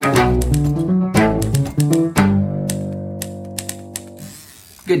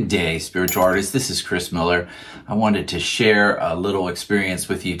Good day, spiritual artists. This is Chris Miller. I wanted to share a little experience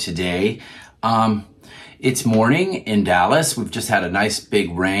with you today. It's morning in Dallas. We've just had a nice big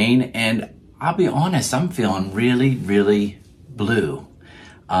rain, and I'll be honest, I'm feeling really blue.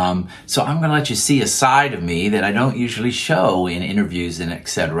 So I'm going to let you see a side of me that I don't usually show in interviews and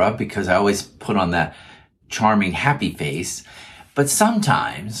etc. because I always put on that charming, happy face. But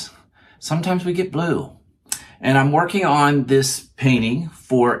sometimes we get blue. And I'm working on this painting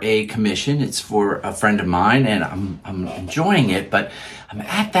for a commission. It's for a friend of mine, and I'm enjoying it, but I'm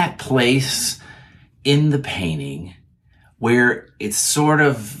at that place in the painting where it's sort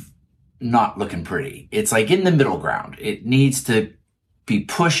of not looking pretty. It's like in the middle ground. It needs to be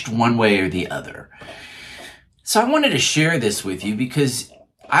pushed one way or the other. So I wanted to share this with you because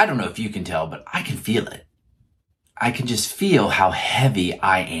I don't know if you can tell, but I can feel it. I can just feel how heavy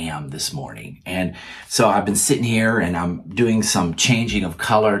I am this morning. And so I've been sitting here and I'm doing some changing of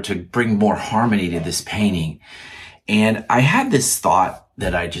color to bring more harmony to this painting. And I had this thought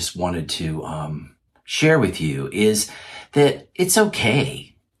that I just wanted to share with you is that it's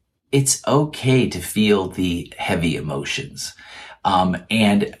okay. It's okay to feel the heavy emotions.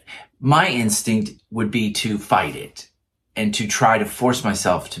 And my instinct would be to fight it and to try to force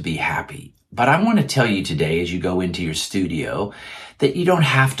myself to be happy. But I want to tell you today, as you go into your studio, that you don't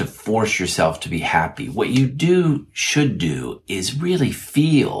have to force yourself to be happy. What you should do is really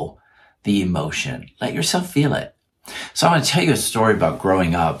feel the emotion. Let yourself feel it. So I want to tell you a story about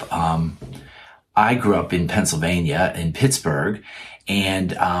growing up. I grew up in Pennsylvania, in Pittsburgh,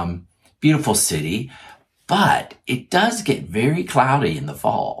 and beautiful city, but it does get very cloudy in the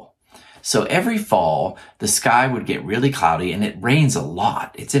fall. So every fall, the sky would get really cloudy and it rains a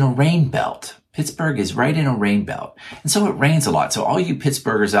lot. It's in a rain belt. Pittsburgh is right in a rain belt. And so it rains a lot. So all you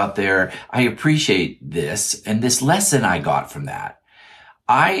Pittsburghers out there, I appreciate this. And this lesson I got from that,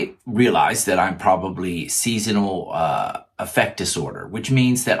 I realized that I'm probably seasonal affect disorder, which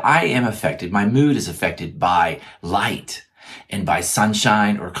means that I am affected. My mood is affected by light and by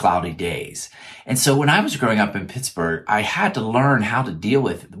sunshine or cloudy days. And so when I was growing up in Pittsburgh, I had to learn how to deal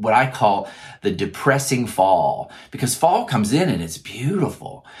with what I call the depressing fall, because fall comes in and it's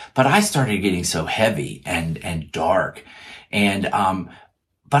beautiful, but I started getting so heavy and dark. And,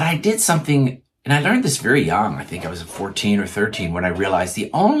 but I did something, and I learned this very young. I think I was 14 or 13 when I realized the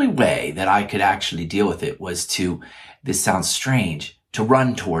only way that I could actually deal with it was to, this sounds strange, to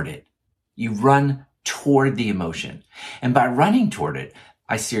run toward it. You run toward the emotion. And by running toward it,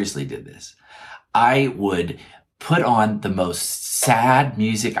 I seriously did this. I would put on the most sad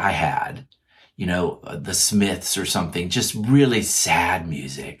music I had, you know, the Smiths or something, just really sad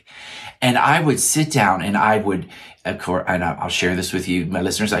music. And I would sit down and I would, of course, and I'll share this with you, my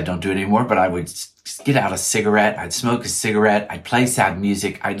listeners, I don't do it anymore, but I would get out a cigarette, I'd smoke a cigarette, I'd play sad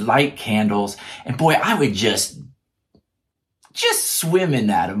music, I'd light candles, and boy, I would just swim in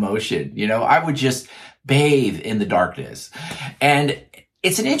that emotion. You know, I would just bathe in the darkness. And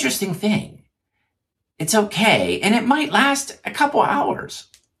it's an interesting thing. It's okay. And it might last a couple hours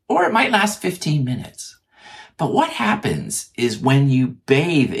or it might last 15 minutes. But what happens is when you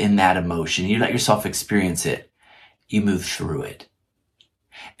bathe in that emotion, you let yourself experience it, you move through it.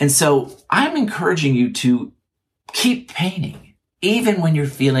 And so I'm encouraging you to keep painting, even when you're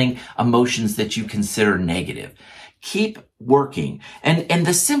feeling emotions that you consider negative. Keep working. And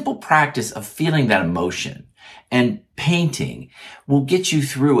the simple practice of feeling that emotion and painting will get you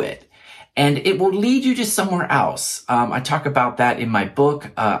through it. And it will lead you to somewhere else. I talk about that in my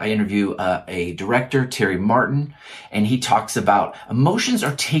book. I interview a director, Terry Martin, and he talks about emotions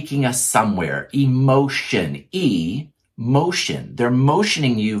are taking us somewhere. Emotion, motion. They're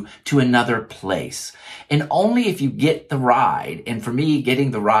motioning you to another place. And only if you get the ride, and for me,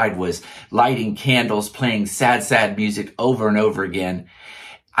 getting the ride was lighting candles, playing sad music over and over again.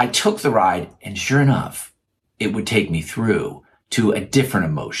 I took the ride, and sure enough, it would take me through to a different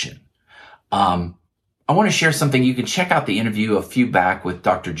emotion. I want to share something. You can check out the interview a few back with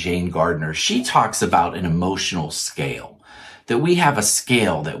Dr. Jane Gardner. She talks about an emotional scale, that we have a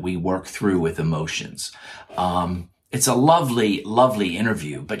scale that we work through with emotions. It's a lovely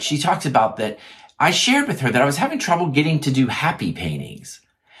interview, but she talks about that. I shared with her that I was having trouble getting to do happy paintings.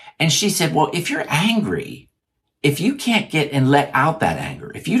 And she said, well, if you're angry, if you can't get and let out that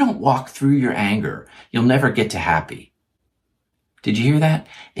anger, if you don't walk through your anger, you'll never get to happy. Did you hear that?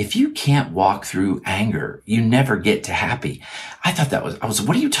 If you can't walk through anger, you never get to happy. I thought I was,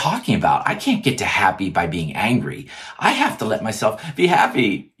 what are you talking about? I can't get to happy by being angry. I have to let myself be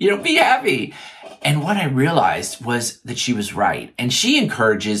happy, be happy. And what I realized was that she was right. And she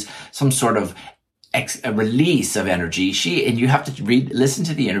encourages some sort of a release of energy. And you have to listen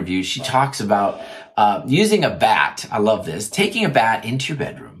to the interview. She talks about using a bat. I love this. Taking a bat into your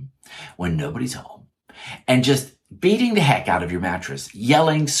bedroom when nobody's home and just beating the heck out of your mattress,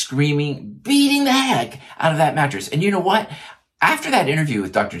 yelling, screaming, beating the heck out of that mattress. And you know what? After that interview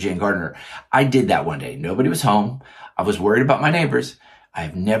with Dr. Jane Gardner, I did that one day. Nobody was home. I was worried about my neighbors.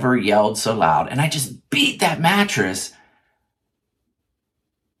 I've never yelled so loud. And I just beat that mattress.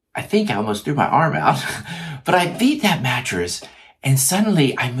 I think I almost threw my arm out, but I beat that mattress and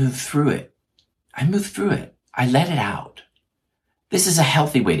suddenly I moved through it. I let it out. This is a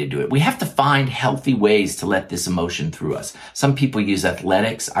healthy way to do it. We have to find healthy ways to let this emotion through us. Some people use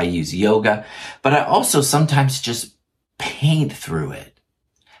athletics. I use yoga, but I also sometimes just paint through it.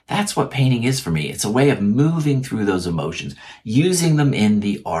 That's what painting is for me. It's a way of moving through those emotions, using them in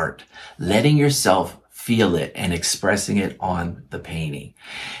the art, letting yourself feel it and expressing it on the painting.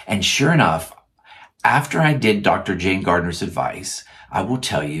 And sure enough, after I did Dr. Jane Gardner's advice, I will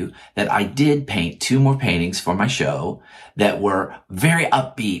tell you that I did paint 2 more paintings for my show that were very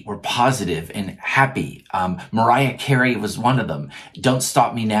upbeat, were positive and happy. Mariah Carey was one of them. Don't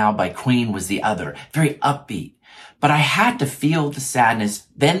Stop Me Now by Queen was the other. Very upbeat. But I had to feel the sadness,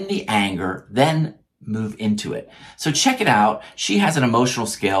 then the anger, then move into it. So check it out. She has an emotional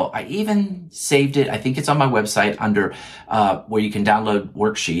scale. I even saved it. I think it's on my website under where you can download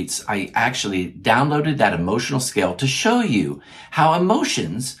worksheets. I actually downloaded that emotional scale to show you how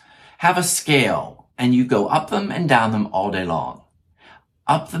emotions have a scale and you go up them and down them all day long.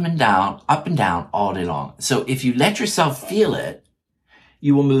 Up them and down, up and down all day long. So if you let yourself feel it,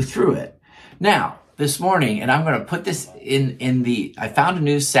 you will move through it. Now, this morning, and I'm going to put this I found a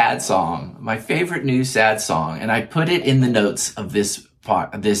new sad song, my favorite new sad song, and I put it in the notes of this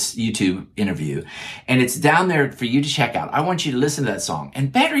YouTube interview, and it's down there for you to check out. I want you to listen to that song.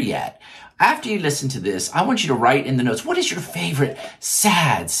 And better yet, after you listen to this, I want you to write in the notes, what is your favorite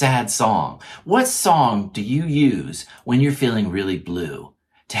sad song? What song do you use when you're feeling really blue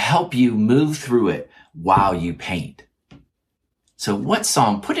to help you move through it while you paint? So what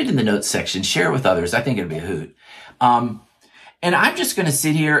song? Put it in the notes section. Share it with others. I think it'd be a hoot. And I'm just going to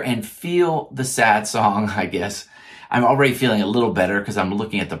sit here and feel the sad song, I guess. I'm already feeling a little better because I'm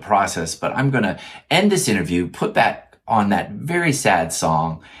looking at the process, but I'm going to end this interview, put back on that very sad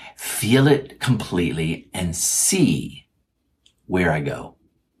song, feel it completely, and see where I go.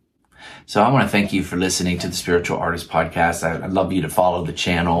 So I want to thank you for listening to the Spiritual Artist Podcast. I'd love you to follow the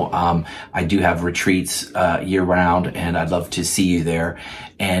channel. I do have retreats year round, and I'd love to see you there.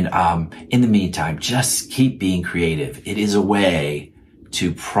 And in the meantime, just keep being creative. It is a way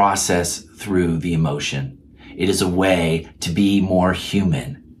to process through the emotion. It is a way to be more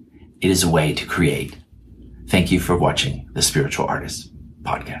human. It is a way to create. Thank you for watching the Spiritual Artist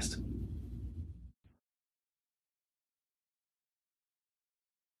Podcast.